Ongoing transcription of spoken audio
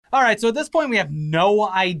All right, so at this point, we have no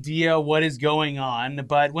idea what is going on,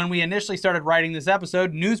 but when we initially started writing this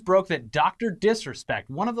episode, news broke that Dr. Disrespect,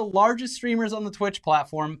 one of the largest streamers on the Twitch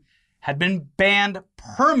platform, had been banned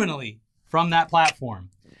permanently from that platform.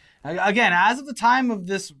 Again, as of the time of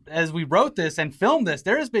this, as we wrote this and filmed this,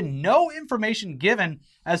 there has been no information given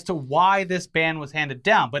as to why this ban was handed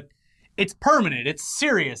down, but it's permanent. It's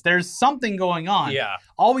serious. There's something going on. Yeah.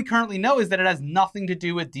 All we currently know is that it has nothing to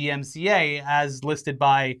do with DMCA as listed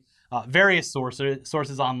by various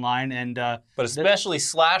sources online. And but especially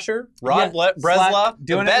Slasher, Rod Bresla,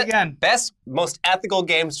 doing it again. Best, most ethical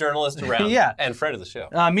games journalist around. Yeah. And friend of the show.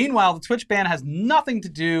 Meanwhile, the Twitch ban has nothing to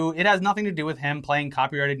do with him playing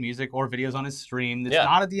copyrighted music or videos on his stream. It's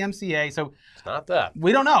not a DMCA, so it's not that.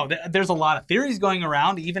 We don't know. There's a lot of theories going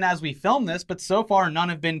around even as we film this, but so far none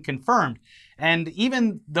have been confirmed. And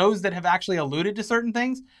even those that have actually alluded to certain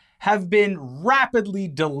things have been rapidly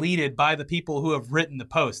deleted by the people who have written the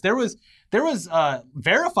post. There was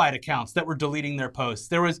verified accounts that were deleting their posts.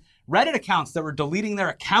 There was Reddit accounts that were deleting their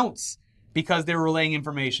accounts because they were relaying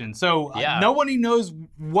information. So nobody knows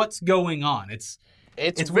what's going on. It's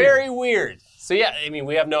very weird. So yeah, I mean,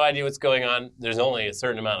 we have no idea what's going on. There's only a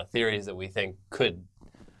certain amount of theories that we think could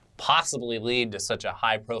possibly lead to such a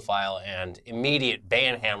high profile and immediate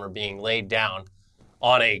ban hammer being laid down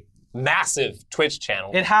on a massive Twitch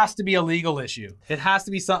channel. It has to be a legal issue. It has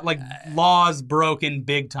to be something like laws broken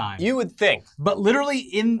big time. You would think. But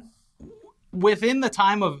literally within the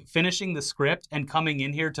time of finishing the script and coming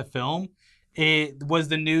in here to film, it was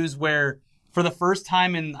the news where for the first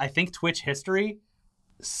time in, I think, Twitch history,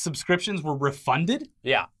 subscriptions were refunded.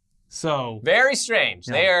 Yeah. So very strange.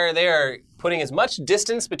 Yeah. They are putting as much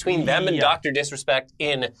distance between them and Dr. Disrespect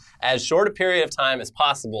in as short a period of time as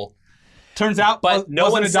possible. Turns out, but no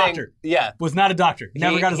wasn't one's a doctor. Was not a doctor.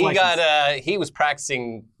 Never got his license. He was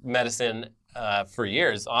practicing medicine for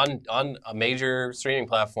years on a major streaming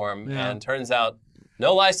platform, and turns out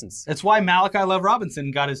no license. That's why Malachi Love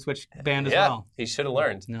Robinson got his Twitch banned as well. He should have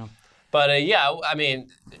learned. No, but I mean,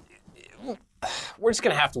 we're just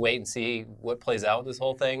gonna have to wait and see what plays out with this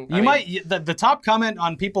whole thing. The top comment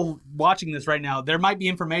on people watching this right now, there might be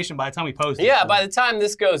information by the time we post it. Yeah, by the time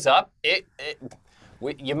this goes up,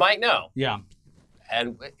 you might know. Yeah.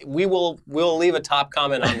 And we'll leave a top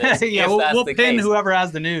comment on this. We'll pin whoever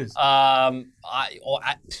has the news.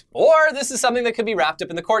 Or this is something that could be wrapped up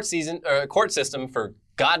in the court system for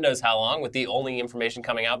God knows how long, with the only information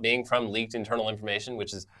coming out being from leaked internal information,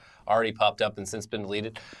 which has already popped up and since been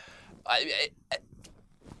deleted. I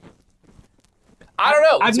don't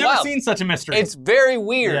know. I've never seen such a mystery. It's very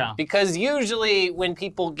weird because usually when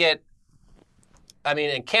people get,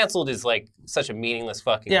 and canceled is like such a meaningless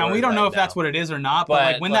fucking word. We don't know if that's what it is or not,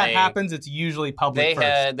 but like when that happens, it's usually public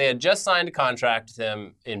first. They had just signed a contract with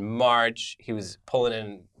him in March. He was pulling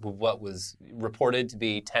in what was reported to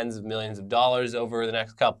be tens of millions of dollars over the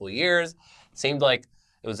next couple of years. Seemed like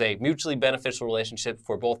it was a mutually beneficial relationship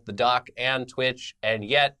for both the doc and Twitch, and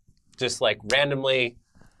yet, just like randomly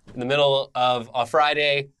in the middle of a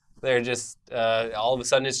Friday, they're just, all of a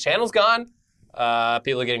sudden his channel's gone.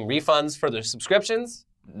 People are getting refunds for their subscriptions.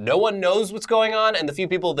 No one knows what's going on, and the few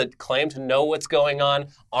people that claim to know what's going on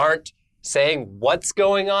aren't saying what's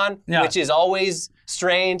going on, which is always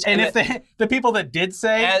strange. And if the people that did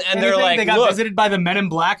say and they're like, they got visited by the men in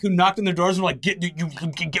black who knocked on their doors and were like,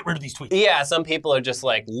 get rid of these tweets. Yeah, some people are just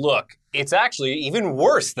like, look, it's actually even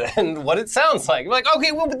worse than what it sounds like. You're like,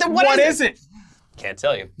 okay, well, then what is it? Can't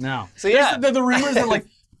tell you. No. So yeah. The rumors are like,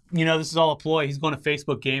 this is all a ploy. He's going to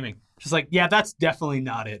Facebook Gaming. Just like, that's definitely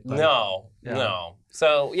not it. But, no.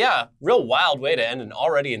 So, real wild way to end an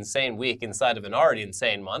already insane week inside of an already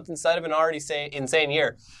insane month, inside of an already insane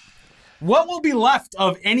year. What will be left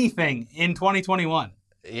of anything in 2021?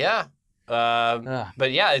 Yeah.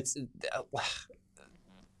 But yeah,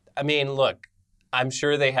 look, I'm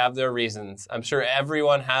sure they have their reasons. I'm sure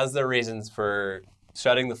everyone has their reasons for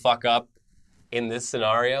shutting the fuck up in this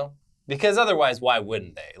scenario. Because otherwise, why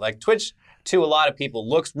wouldn't they? Like, Twitch, to a lot of people,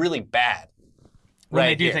 looks really bad. When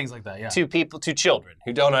they do things like that, to children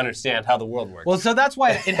who don't understand how the world works. Well, so that's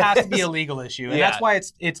why it has to be a legal issue. And that's why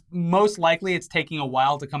it's most likely it's taking a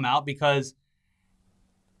while to come out, because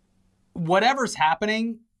whatever's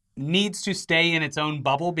happening needs to stay in its own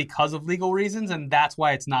bubble because of legal reasons, and that's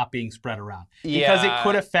why it's not being spread around. Because it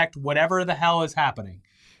could affect whatever the hell is happening.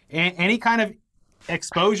 Any kind of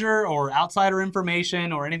exposure or outsider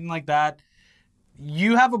information or anything like that,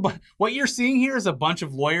 you have what you're seeing here is a bunch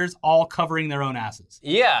of lawyers all covering their own asses.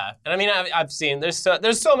 Yeah, and I've seen there's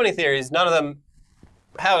so many theories. None of them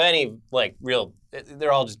have any like real.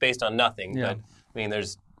 They're all just based on nothing. Yeah. But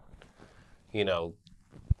there's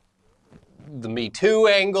the Me Too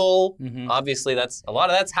angle. Obviously, a lot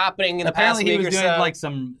of that's happening in the past week or so. Apparently, he was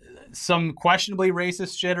doing like some questionably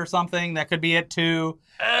racist shit or something. That could be it too.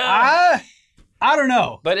 I don't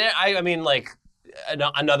know. But I mean, like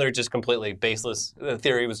another just completely baseless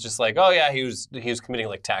theory was just like, oh yeah, he was committing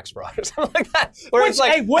like tax fraud or something like that. Where Which, it's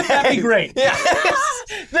like, hey, wouldn't that be great? Yeah,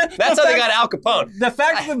 that's how they got Al Capone. The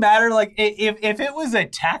fact of the matter, like, if it was a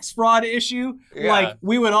tax fraud issue, like,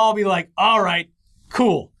 we would all be like, all right,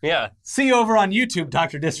 cool. Yeah. See you over on YouTube,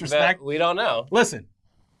 Dr. Disrespect. We don't know. Listen,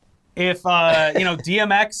 if,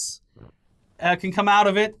 DMX can come out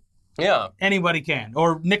of it, yeah, anybody can.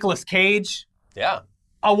 Or Nicolas Cage. Yeah.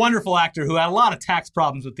 A wonderful actor who had a lot of tax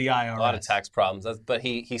problems with the IRS. A lot of tax problems. But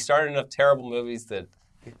he started enough terrible movies that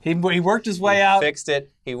he worked his way out. Fixed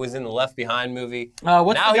it. He was in the Left Behind movie. Now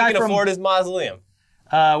he can afford his mausoleum.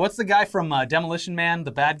 What's the guy from Demolition Man,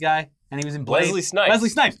 the bad guy? And he was in Blade. Wesley Snipes. Wesley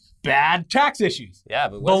Snipes. Bad tax issues. Yeah,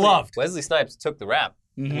 but beloved. Wesley Snipes took the rap.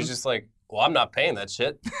 He's just like, well, I'm not paying that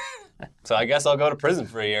shit. So I guess I'll go to prison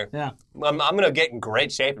for a year. Yeah. I'm going to get in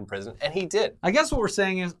great shape in prison. And he did. I guess what we're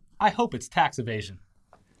saying is, I hope it's tax evasion.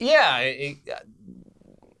 Yeah,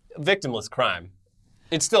 victimless crime.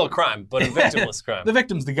 It's still a crime, but a victimless crime. The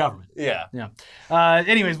victim's the government. Yeah. Yeah.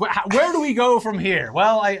 Anyways, where do we go from here?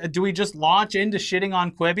 Well, do we just launch into shitting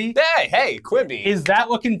on Quibi? Hey, Quibi. Is that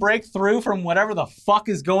what can break through from whatever the fuck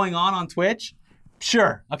is going on Twitch?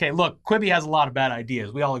 Sure. Okay, look, Quibi has a lot of bad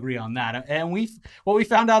ideas. We all agree on that. And what we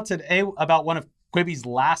found out today about one of Quibi's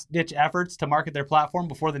last-ditch efforts to market their platform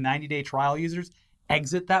before the 90-day trial users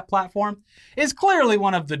exit that platform is clearly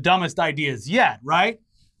one of the dumbest ideas yet, right?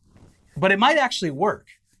 But it might actually work.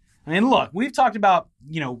 I mean, look, we've talked about,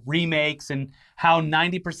 remakes and how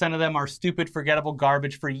 90% of them are stupid, forgettable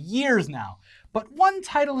garbage for years now. But one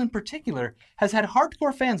title in particular has had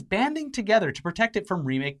hardcore fans banding together to protect it from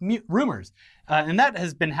remake rumors. And that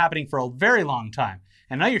has been happening for a very long time.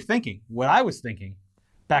 And now you're thinking, what I was thinking,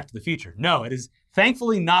 Back to the Future. No, it is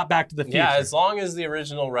thankfully not Back to the Future. Yeah, as long as the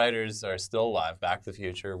original writers are still alive, Back to the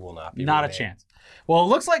Future will not be Not remade. a chance. Well, it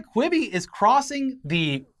looks like Quibi is crossing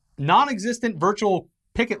the non-existent virtual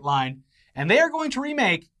picket line, and they are going to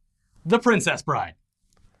remake The Princess Bride.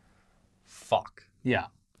 Fuck. Yeah.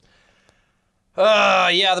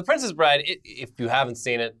 Yeah, The Princess Bride, if you haven't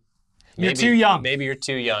seen it, you're too young. Maybe you're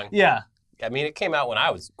too young. Yeah. I mean, it came out when I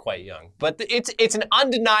was quite young. But it's an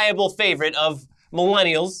undeniable favorite of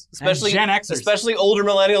millennials, especially and Gen Xers. Especially older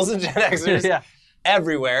millennials and Gen Xers. Yeah.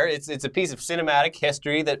 Everywhere. It's a piece of cinematic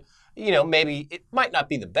history that, maybe it might not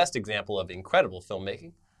be the best example of incredible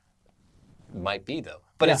filmmaking. It might be, though.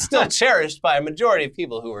 But it's still cherished by a majority of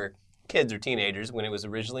people who were kids or teenagers when it was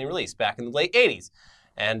originally released back in the late 80s.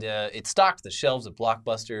 And it stocked the shelves of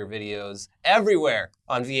Blockbuster videos everywhere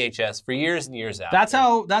on VHS for years and years after.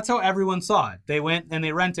 That's how everyone saw it. They went and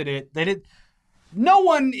they rented it. No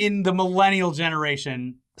one in the millennial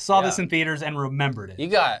generation saw this in theaters and remembered it. You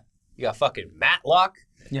got fucking Matlock.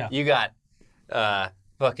 Yeah. You got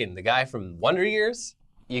fucking the guy from Wonder Years.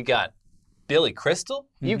 You got Billy Crystal.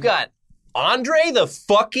 You got Andre the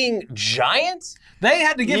fucking Giant. They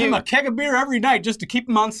had to give him a keg of beer every night just to keep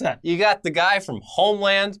him on set. You got the guy from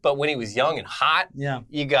Homeland, but when he was young and hot. Yeah.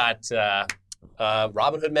 You got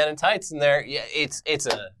Robin Hood Men in Tights in there. Yeah, it's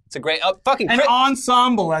a great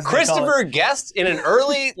ensemble, as Christopher Guest in an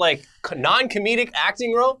early non-comedic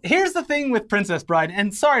acting role. Here's the thing with Princess Bride,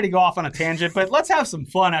 and sorry to go off on a tangent, but let's have some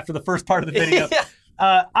fun after the first part of the video.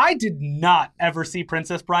 Yeah. I did not ever see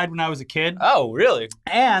Princess Bride when I was a kid. Oh, really?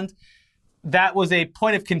 And that was a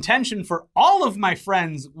point of contention for all of my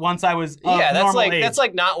friends once I was of normal age. That's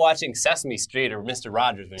like not watching Sesame Street or Mr.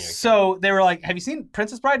 Rogers when you're a kid. So they were like, have you seen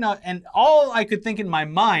Princess Bride? No. And all I could think in my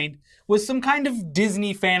mind was some kind of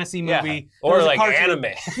Disney fantasy movie. Yeah. Or like anime.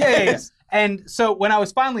 Yeah. And so when I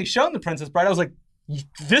was finally shown The Princess Bride, I was like,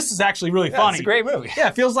 this is actually really funny. It's a great movie. Yeah,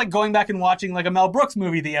 it feels like going back and watching like a Mel Brooks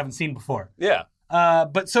movie that you haven't seen before. Yeah.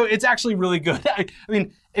 But so it's actually really good. I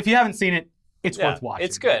mean, if you haven't seen it, it's worth watching.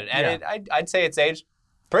 It's good. And I'd say it's aged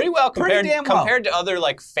pretty well compared to other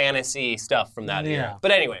fantasy stuff from that era.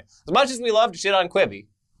 But anyway, as much as we love to shit on Quibi,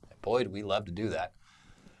 boy, do we love to do that.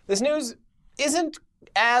 This news isn't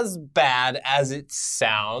as bad as it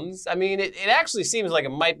sounds. I mean, it actually seems like it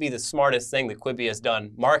might be the smartest thing that Quibi has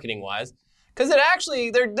done marketing-wise, because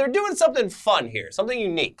they're doing something fun here, something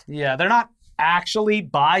unique. Yeah, they're not actually,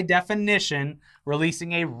 by definition,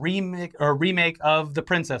 releasing a remake of The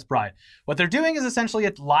Princess Bride. What they're doing is essentially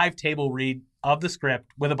a live table read of the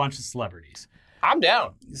script with a bunch of celebrities. I'm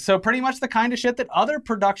down. So pretty much the kind of shit that other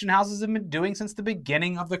production houses have been doing since the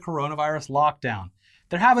beginning of the coronavirus lockdown.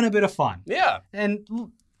 They're having a bit of fun. Yeah. And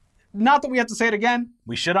not that we have to say it again,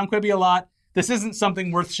 we shit on Quibi a lot. This isn't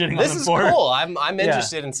something worth shitting on This them is for. cool. I'm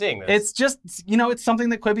interested in seeing this. It's just, it's something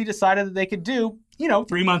that Quibi decided that they could do,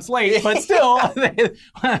 3 months late, but still.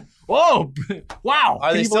 Whoa. Wow.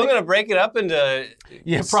 Are they still going to break it up into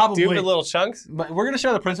probably. stupid little chunks? But we're going to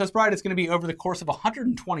show The Princess Bride. It's going to be over the course of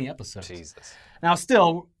 120 episodes. Jesus. Now,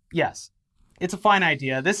 still, yes, it's a fine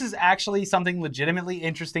idea. This is actually something legitimately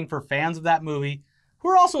interesting for fans of that movie who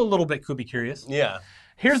are also a little bit Quibi curious. Yeah.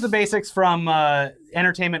 Here's the basics from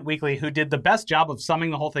Entertainment Weekly, who did the best job of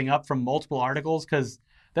summing the whole thing up from multiple articles, because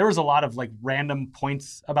there was a lot of random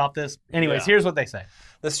points about this. Anyways, Here's what they say.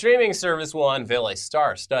 The streaming service will unveil a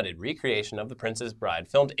star-studded recreation of The Princess Bride,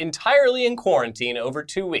 filmed entirely in quarantine over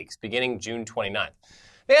 2 weeks, beginning June 29th.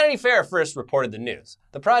 Vanity Fair first reported the news.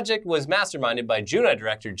 The project was masterminded by Juno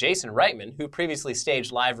director Jason Reitman, who previously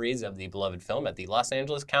staged live reads of the beloved film at the Los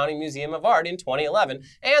Angeles County Museum of Art in 2011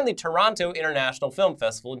 and the Toronto International Film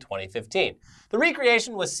Festival in 2015. The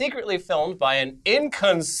recreation was secretly filmed by an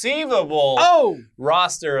inconceivable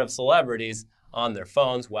roster of celebrities on their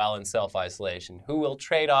phones while in self-isolation, who will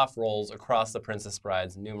trade off roles across the Princess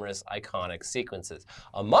Bride's numerous iconic sequences.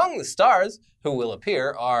 Among the stars who will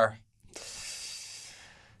appear are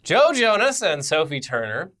Joe Jonas and Sophie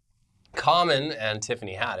Turner, Common and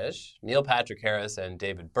Tiffany Haddish, Neil Patrick Harris and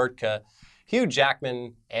David Burtka, Hugh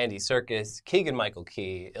Jackman, Andy Serkis, Keegan-Michael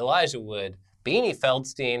Key, Elijah Wood, Beanie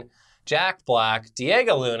Feldstein, Jack Black,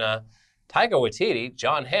 Diego Luna, Taika Waititi,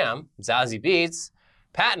 John Hamm, Zazie Beetz,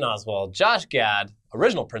 Patton Oswalt, Josh Gad,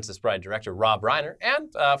 original Princess Bride director Rob Reiner,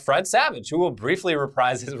 and Fred Savage, who will briefly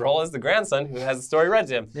reprise his role as the grandson who has the story read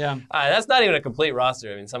to him. Yeah. That's not even a complete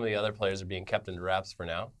roster. I mean, some of the other players are being kept under wraps for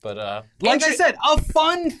now. But like I said, a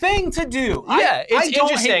fun thing to do. Yeah, it's I don't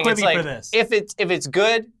interesting. hate Quibi It's like, for this. if it's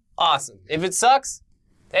good, awesome. If it sucks,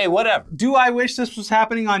 hey, whatever. Do I wish this was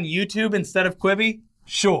happening on YouTube instead of Quibi?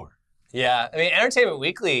 Sure. Yeah, I mean, Entertainment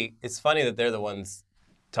Weekly, it's funny that they're the ones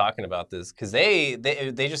talking about this, because they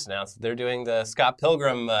just announced that they're doing the Scott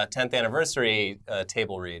Pilgrim 10th anniversary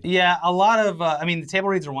table read. Yeah, a lot of, the table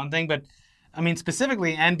reads are one thing, but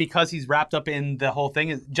specifically, and because he's wrapped up in the whole thing,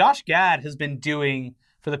 is Josh Gad has been doing,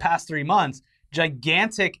 for the past 3 months,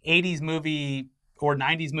 gigantic 80s movie or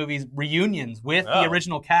 90s movies reunions with the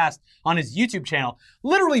original cast on his YouTube channel,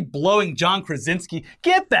 literally blowing John Krasinski.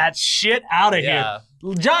 Get that shit out of here.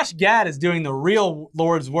 Josh Gad is doing the real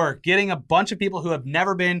Lord's work, getting a bunch of people who have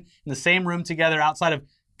never been in the same room together outside of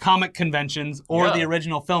comic conventions or the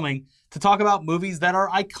original filming to talk about movies that are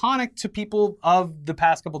iconic to people of the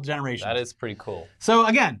past couple generations. That is pretty cool. So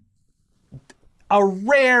again, a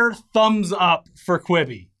rare thumbs up for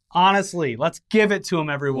Quibi. Honestly, let's give it to them,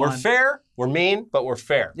 everyone. We're fair, we're mean, but we're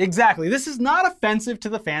fair. Exactly. This is not offensive to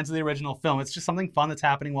the fans of the original film. It's just something fun that's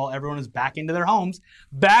happening while everyone is back into their homes.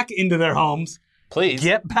 Back into their homes. Please.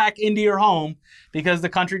 Get back into your home, because the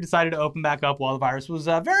country decided to open back up while the virus was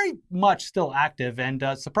very much still active, and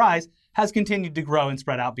surprise, has continued to grow and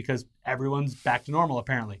spread out because everyone's back to normal,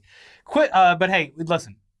 apparently. But hey,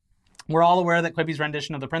 listen. We're all aware that Quibi's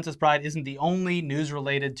rendition of The Princess Bride isn't the only news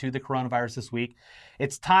related to the coronavirus this week.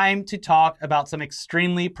 It's time to talk about some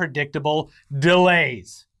extremely predictable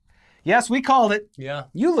delays. Yes, we called it. Yeah.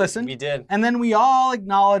 You listened. We did. And then we all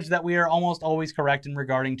acknowledge that we are almost always correct in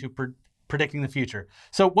regarding to predicting the future.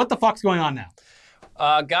 So what the fuck's going on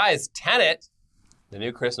now? Guys, Tenet, the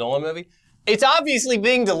new Chris Nolan movie, it's obviously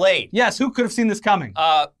being delayed. Yes, who could have seen this coming?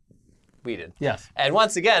 We did. Yes. And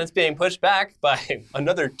once again, it's being pushed back by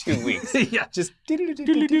another 2 weeks. Yeah, just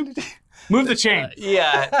move the chain.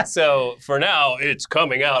 Yeah, so for now, it's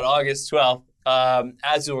coming out August 12th.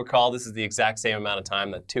 As you'll recall, this is the exact same amount of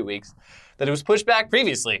time, that 2 weeks, that it was pushed back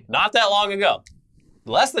previously, not that long ago.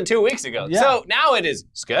 Less than 2 weeks ago. Yeah. So now it is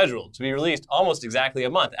scheduled to be released almost exactly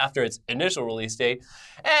a month after its initial release date.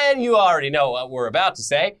 And you already know what we're about to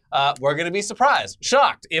say. We're going to be surprised,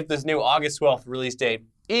 shocked, if this new August 12th release date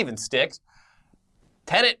even sticks.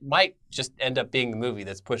 Tenet might just end up being the movie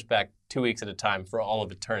that's pushed back 2 weeks at a time for all of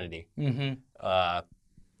eternity. Mm-hmm.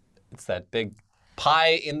 It's that big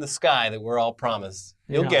pie in the sky that we're all promised.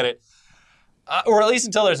 You'll Yeah. get it. Or at least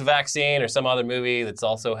until there's a vaccine or some other movie that's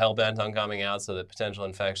also hell-bent on coming out so that potential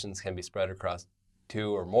infections can be spread across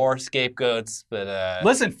 2 or more scapegoats. But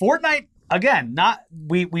Listen, Fortnite, again,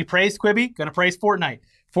 we praised Quibi, gonna praise Fortnite.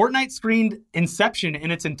 Fortnite screened Inception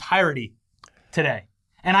in its entirety today.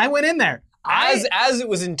 And I went in there. as it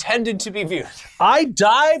was intended to be viewed. I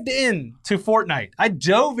dived in to Fortnite. I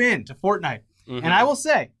dove into Fortnite. Mm-hmm. And I will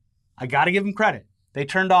say, I gotta give them credit. They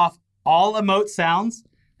turned off all emote sounds,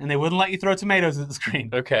 and they wouldn't let you throw tomatoes at the screen.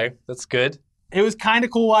 Okay, that's good. It was kind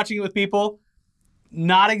of cool watching it with people.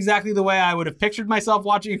 Not exactly the way I would have pictured myself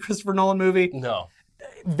watching a Christopher Nolan movie. No.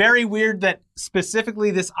 very weird that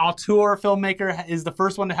specifically this auteur filmmaker is the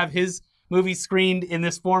first one to have his movie screened in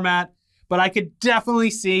this format. But I could definitely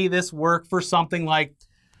see this work for something like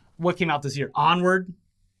what came out this year, Onward.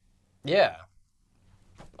 Yeah.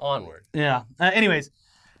 Onward. Yeah. Anyways,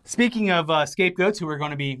 speaking of scapegoats who are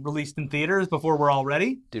going to be released in theaters before we're all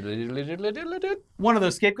ready, one of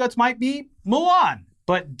those scapegoats might be Mulan.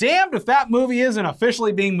 But damned if that movie isn't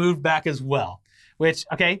officially being moved back as well. Which,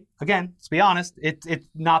 okay, again, let's be honest, it's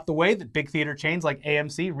not the way that big theater chains like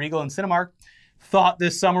AMC, Regal, and Cinemark thought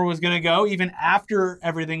this summer was going to go, even after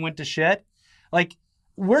everything went to shit. Like,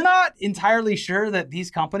 we're not entirely sure that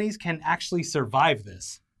these companies can actually survive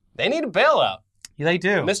this. They need a bailout. Yeah, they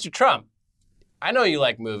do. Mr. Trump, I know you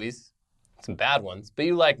like movies, some bad ones, but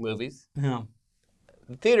you like movies. Yeah.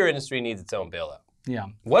 The theater industry needs its own bailout. Yeah.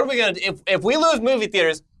 What are we going to do? If we lose movie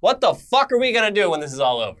theaters, what the fuck are we going to do when this is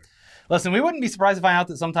all over? Listen, we wouldn't be surprised to find out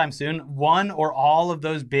that sometime soon, one or all of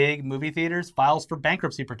those big movie theaters files for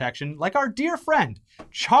bankruptcy protection, like our dear friend,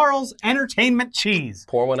 Charles Entertainment Cheese.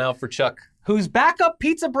 Pour one out for Chuck. Whose backup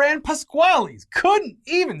pizza brand, Pasquale's, couldn't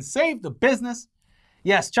even save the business.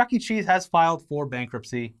 Yes, Chuck E. Cheese has filed for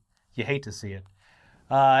bankruptcy. You hate to see it.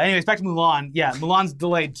 Anyways, back to Mulan. Yeah, Mulan's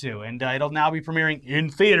delayed too, and it'll now be premiering in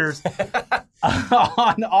theaters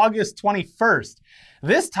on August 21st.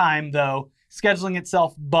 This time, though, scheduling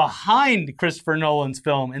itself behind Christopher Nolan's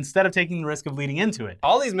film instead of taking the risk of leading into it.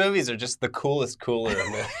 All these movies are just the coolest cooler of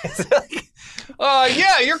movies.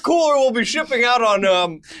 Yeah, your cooler will be shipping out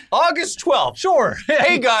on August 12th. Sure.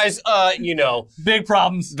 Hey guys, Big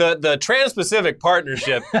problems. The Trans-Pacific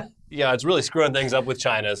Partnership, yeah, it's really screwing things up with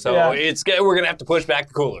China, so we're going to have to push back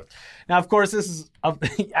the cooler. Now, of course, this is,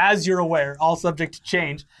 as you're aware, all subject to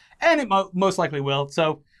change, and it most likely will.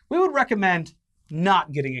 So we would recommend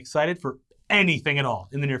not getting excited for anything at all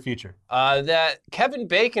in the near future. That Kevin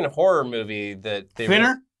Bacon horror movie that they...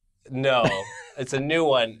 Thinner? No, it's a new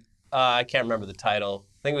one. I can't remember the title.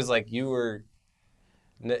 I think it was like You Were...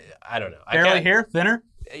 I don't know. Barely Here? Thinner?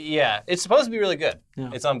 Yeah, it's supposed to be really good.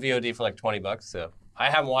 Yeah. It's on VOD for like $20, so I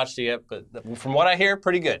haven't watched it yet, but from what I hear,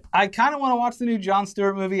 pretty good. I kind of want to watch the new Jon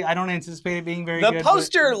Stewart movie. I don't anticipate it being very good. The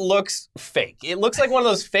poster looks fake. It looks like one of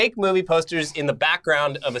those fake movie posters in the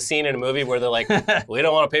background of a scene in a movie where they're like, we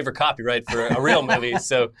don't want to pay for copyright for a real movie,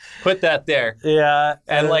 so put that there. Yeah.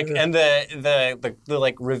 And the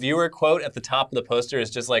like reviewer quote at the top of the poster is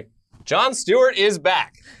just like, Jon Stewart is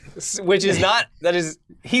back. Which is not, that is...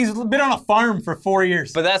 He's been on a farm for 4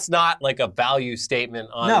 years. But that's not like a value statement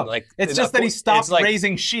on like... It's just that he stopped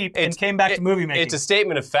raising sheep and came back to movie making. It's a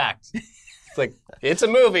statement of fact. It's like, it's a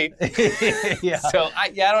movie. Yeah. So, I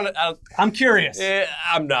don't... I'm curious.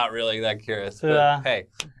 I'm not really that curious. But, hey.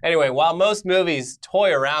 Anyway, while most movies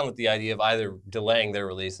toy around with the idea of either delaying their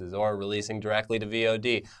releases or releasing directly to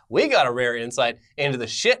VOD, we got a rare insight into the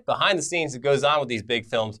shit behind the scenes that goes on with these big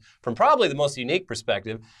films from probably the most unique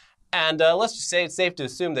perspective. And let's just say it's safe to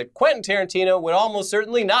assume that Quentin Tarantino would almost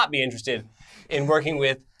certainly not be interested in working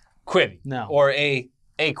with Quibi. No. Or a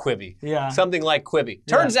Quibi. Yeah. Something like Quibi.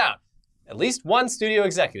 Turns out, at least one studio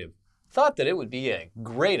executive thought that it would be a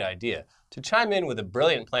great idea to chime in with a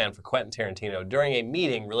brilliant plan for Quentin Tarantino during a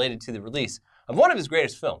meeting related to the release of one of his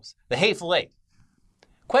greatest films, The Hateful Eight.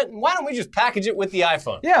 Quentin, why don't we just package it with the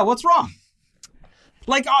iPhone? Yeah, what's wrong?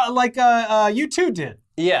 Like U2 did.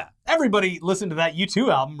 Yeah. Everybody listened to that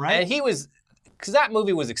U2 album, right? And he was, because that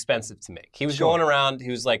movie was expensive to make. He was going around,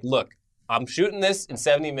 he was like, look, I'm shooting this in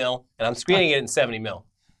 70 mil, and I'm screening it in 70 mil.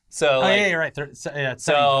 So, yeah, you're right.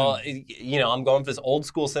 So, I'm going for this old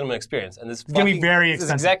school cinema experience. And this going to be very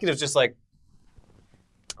expensive. This executive's just like,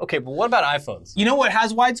 okay, but what about iPhones? You know what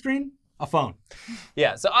has widescreen? A phone.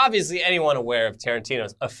 Yeah, so obviously anyone aware of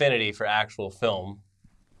Tarantino's affinity for actual film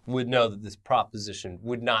would know that this proposition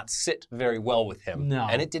would not sit very well with him. No.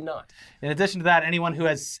 And it did not. In addition to that, anyone who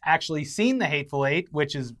has actually seen The Hateful Eight,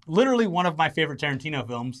 which is literally one of my favorite Tarantino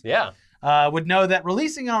films, would know that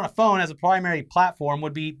releasing it on a phone as a primary platform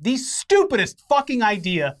would be the stupidest fucking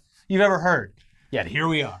idea you've ever heard. Yet here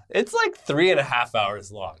we are. It's like 3.5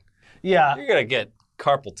 hours long. Yeah. You're going to get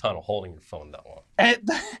carpal tunnel holding your phone that long.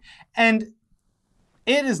 And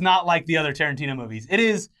it is not like the other Tarantino movies. It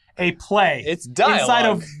is a play. It's dialogue. Inside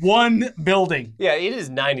of one building. Yeah, it is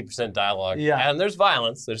 90% dialogue. Yeah. And there's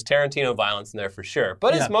violence. There's Tarantino violence in there for sure.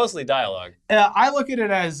 But it's mostly dialogue. I look at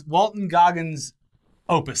it as Walton Goggins'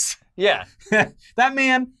 opus. Yeah. That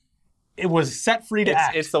man, it was set free to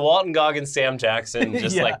act. It's the Walton Goggins, Sam Jackson,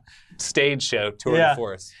 just like stage show tour de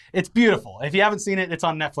force. It's beautiful. If you haven't seen it, it's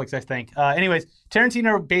on Netflix, I think. Anyways,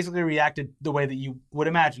 Tarantino basically reacted the way that you would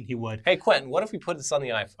imagine he would. Hey, Quentin, what if we put this on the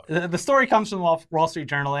iPhone? The story comes from Wall Street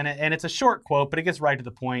Journal, and it's a short quote, but it gets right to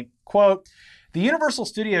the point. Quote, The Universal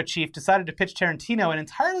Studio chief decided to pitch Tarantino an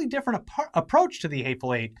entirely different approach to The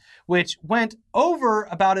Hateful Eight, which went over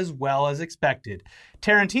about as well as expected.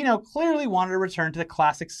 Tarantino clearly wanted to return to the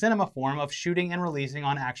classic cinema form of shooting and releasing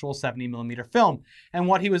on actual 70mm film, and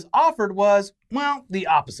what he was offered was, well, the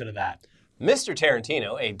opposite of that. Mr.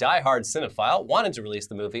 Tarantino, a die-hard cinephile, wanted to release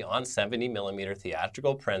the movie on 70mm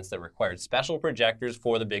theatrical prints that required special projectors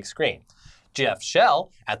for the big screen. Jeff Shell,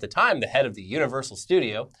 at the time the head of the Universal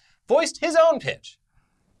Studio, voiced his own pitch.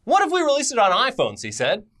 "What if we released it on iPhones," he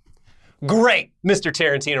said. "Great," Mr.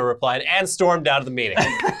 Tarantino replied, and stormed out of the meeting.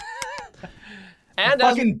 And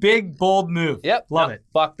fucking big, bold move. Yep. Love no, it.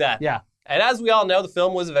 Fuck that. Yeah. And as we all know, the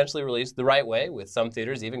film was eventually released the right way, with some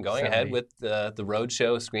theaters even going 70. ahead with the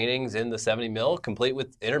roadshow screenings in the 70mm, complete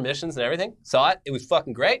with intermissions and everything. Saw it. It was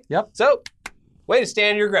fucking great. Yep. So, way to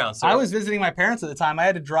stand your ground, sir. I was visiting my parents at the time. I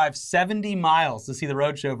had to drive 70 miles to see the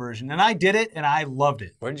roadshow version, and I did it, and I loved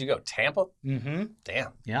it. Where did you go? Tampa? Mm-hmm.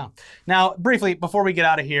 Damn. Yeah. Now, briefly, before we get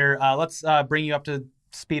out of here, let's bring you up to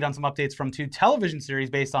speed on some updates from 2 television series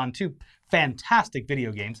based on 2 fantastic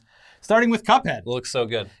video games, starting with Cuphead. Looks so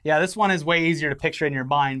good. Yeah, this one is way easier to picture in your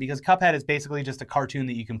mind because Cuphead is basically just a cartoon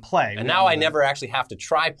that you can play. And now I never actually have to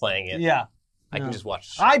try playing it. Yeah. I can just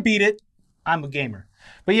watch. I beat it. I'm a gamer.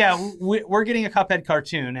 But yeah, we're getting a Cuphead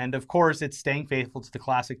cartoon, and of course it's staying faithful to the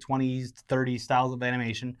classic 20s, 30s styles of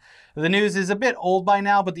animation. The news is a bit old by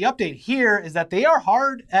now, but the update here is that they are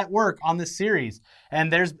hard at work on this series,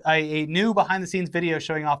 and there's a new behind-the-scenes video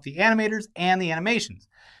showing off the animators and the animations.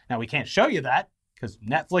 Now, we can't show you that, because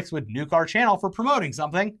Netflix would nuke our channel for promoting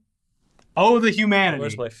something. Oh, the humanity.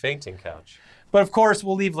 Where's my fainting couch? But of course,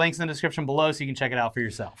 we'll leave links in the description below so you can check it out for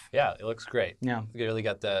yourself. Yeah, it looks great. Yeah. You really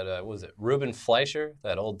got that, what was it, Ruben Fleischer?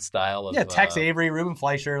 That old style of... Yeah, Tex Avery, Ruben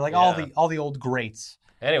Fleischer, like yeah. all the old greats.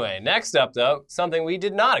 Anyway, next up, though, something we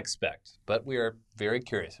did not expect, but we are very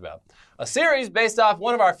curious about. A series based off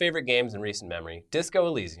one of our favorite games in recent memory, Disco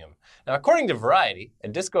Elysium. Now, according to Variety, a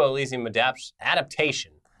Disco Elysium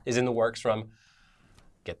adaptation is in the works from,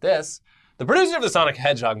 get this, the producer of the Sonic the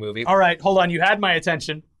Hedgehog movie. All right, hold on. You had my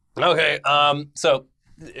attention. Okay, so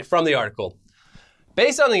from the article.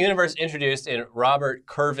 Based on the universe introduced in Robert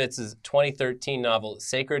Kurvitz's 2013 novel,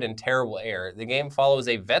 Sacred and Terrible Air, the game follows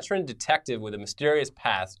a veteran detective with a mysterious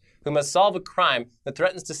past who must solve a crime that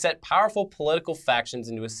threatens to set powerful political factions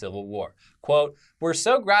into a civil war. Quote, "We're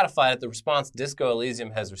so gratified at the response Disco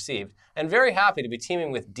Elysium has received, and very happy to be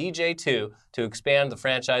teaming with DJ2 to expand the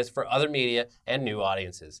franchise for other media and new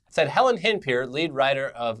audiences," said Helen Hinpier, lead writer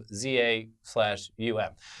of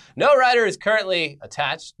ZA/UM. No writer is currently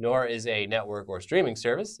attached, nor is a network or streaming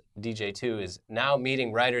service. DJ2 is now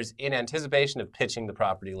meeting writers in anticipation of pitching the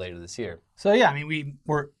property later this year. So yeah, I mean,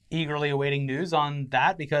 we're eagerly awaiting news on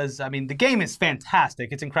that because, I mean, the game is fantastic.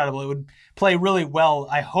 It's incredible. It would play really well.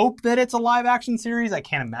 I hope that it's a live-action series. I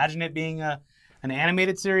can't imagine it being an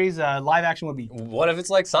animated series. Live action would be... What if it's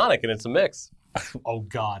like Sonic and it's a mix? Oh,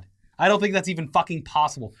 God. I don't think that's even fucking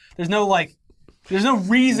possible. There's no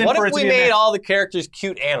reason What for if it to we be made all the characters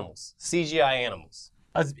cute animals? CGI animals.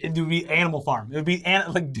 It would be Animal Farm. It would be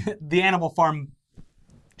like the Animal Farm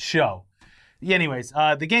show. Anyways,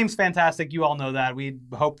 the game's fantastic. You all know that. We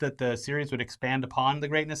hope that the series would expand upon the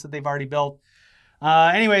greatness that they've already built.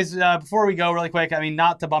 Anyways, before we go really quick, I mean,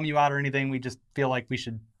 not to bum you out or anything, we just feel like we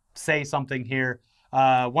should say something here.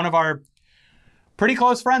 One of our pretty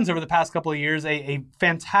close friends over the past couple of years, a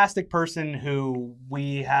fantastic person who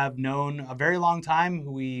we have known a very long time,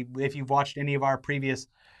 if you've watched any of our previous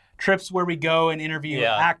trips where we go and interview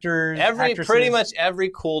actors, actresses. Pretty much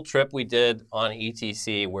every cool trip we did on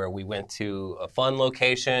ETC where we went to a fun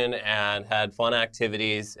location and had fun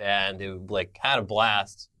activities and it, had a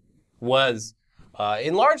blast was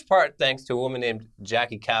in large part thanks to a woman named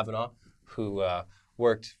Jackie Kavanaugh who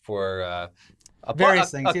worked for a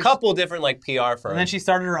couple different PR firms. And then she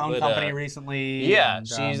started her own company recently. Yeah, and,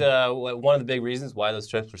 she's one of the big reasons why those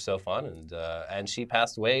trips were so fun. And she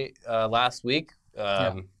passed away last week.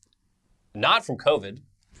 Not from COVID,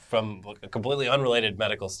 from completely unrelated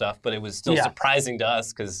medical stuff, but it was still surprising to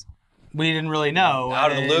us because we didn't really know.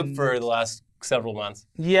 Out of the loop for the last several months.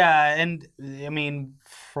 Yeah, and I mean,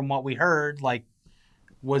 from what we heard,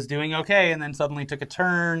 was doing okay, and then suddenly took a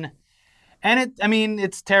turn. And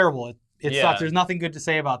it's terrible. It sucks. There's nothing good to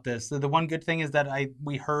say about this. The one good thing is that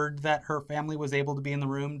we heard that her family was able to be in the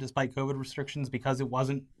room despite COVID restrictions because it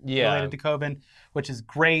wasn't related to COVID, which is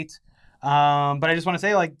great. But I just want to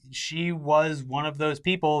say, she was one of those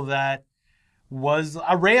people that was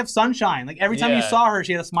a ray of sunshine. Every time you saw her,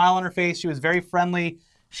 she had a smile on her face. She was very friendly.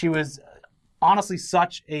 She was honestly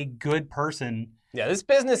such a good person. Yeah, this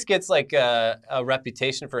business gets a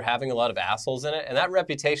reputation for having a lot of assholes in it, and that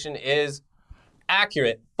reputation is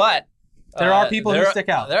accurate, but there are people who stick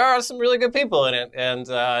out. There are some really good people in it, and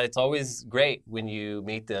it's always great when you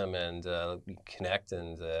meet them and connect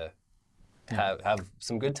and have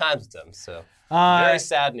some good times with them. So very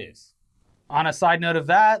sad news. On a side note of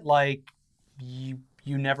that, like you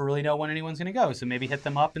never really know when anyone's going to go, so maybe hit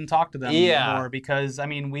them up and talk to them more, because I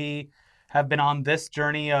mean we have been on this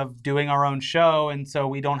journey of doing our own show, and so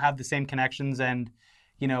we don't have the same connections, and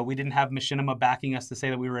you know we didn't have Machinima backing us to say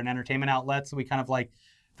that we were an entertainment outlet, so we kind of like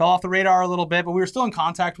fell off the radar a little bit, but we were still in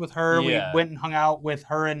contact with her. Yeah. We went and hung out with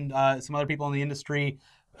her and some other people in the industry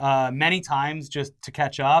many times just to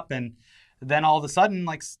catch up, and then all of a sudden,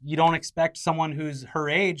 like, you don't expect someone who's her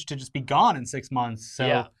age to just be gone in 6 months.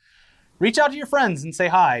 So reach out to your friends and say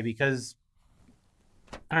hi, because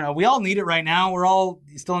I don't know, we all need it right now. We're all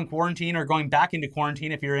still in quarantine or going back into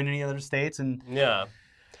quarantine if you're in any other states. And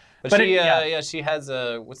But she has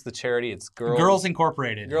what's the charity? It's Girls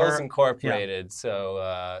Incorporated. Girls Incorporated. Yeah.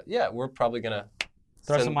 So we're probably gonna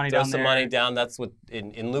throw some money down. That's what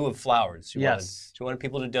in lieu of flowers. She wanted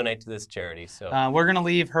people to donate to this charity. So we're gonna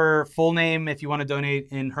leave her full name if you want to donate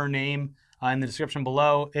in her name in the description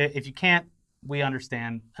below. If you can't, we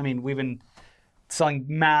understand. I mean, we've been selling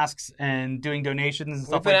masks and doing donations and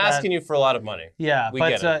stuff like that. We've been asking you for a lot of money. Yeah,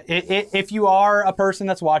 but if you are a person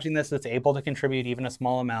that's watching this that's able to contribute even a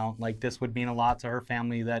small amount, like this would mean a lot to her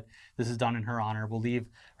family that this is done in her honor. We'll leave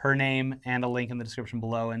her name and a link in the description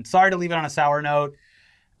below. And sorry to leave it on a sour note.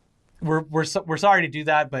 We're sorry to do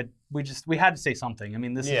that, but we had to say something. I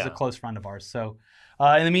mean, this is a close friend of ours. So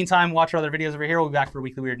in the meantime, watch our other videos over here. We'll be back for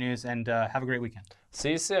Weekly Weird News, and have a great weekend.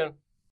 See you soon.